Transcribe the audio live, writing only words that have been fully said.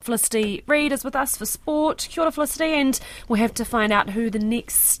Felicity Reid is with us for sport. Kia ora, Felicity, and we'll have to find out who the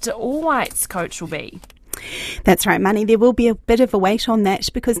next All Whites coach will be. That's right, Mani. There will be a bit of a wait on that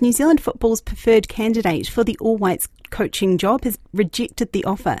because New Zealand football's preferred candidate for the All Whites coaching job has rejected the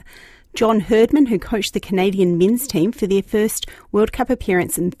offer. John Herdman, who coached the Canadian men's team for their first World Cup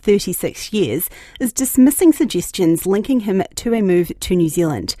appearance in 36 years, is dismissing suggestions linking him to a move to New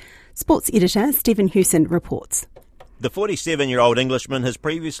Zealand. Sports editor Stephen Hewson reports. The 47-year-old Englishman has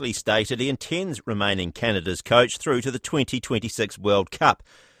previously stated he intends remaining Canada's coach through to the 2026 World Cup,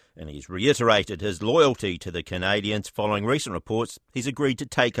 and he's reiterated his loyalty to the Canadians following recent reports he's agreed to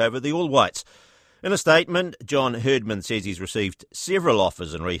take over the All Whites. In a statement, John Herdman says he's received several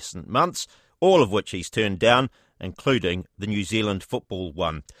offers in recent months, all of which he's turned down, including the New Zealand football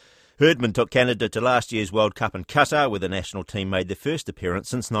one. Herdman took Canada to last year's World Cup in Qatar, where the national team made their first appearance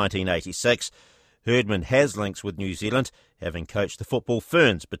since 1986. Herdman has links with New Zealand, having coached the Football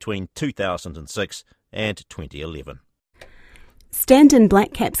Ferns between 2006 and 2011. Stand-in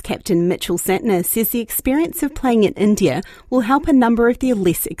Black Caps captain Mitchell Santner says the experience of playing in India will help a number of their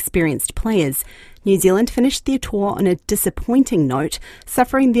less experienced players. New Zealand finished their tour on a disappointing note,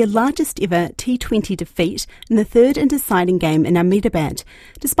 suffering their largest ever T20 defeat in the third and deciding game in Ahmedabad.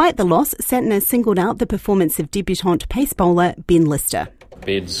 Despite the loss, Santner singled out the performance of debutant pace bowler Ben Lister.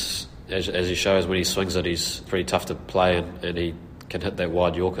 Ben's, as he shows when he swings it, he's pretty tough to play and he can hit that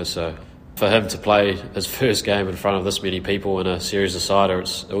wide Yorker, so for him to play his first game in front of this many people in a series decider,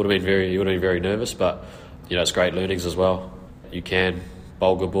 he would have been very nervous, but it's great learnings as well. You can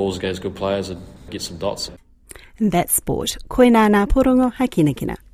bowl good balls against good players and get some dots. And that's sport. Koe nā ngā porongo, hei kina kina.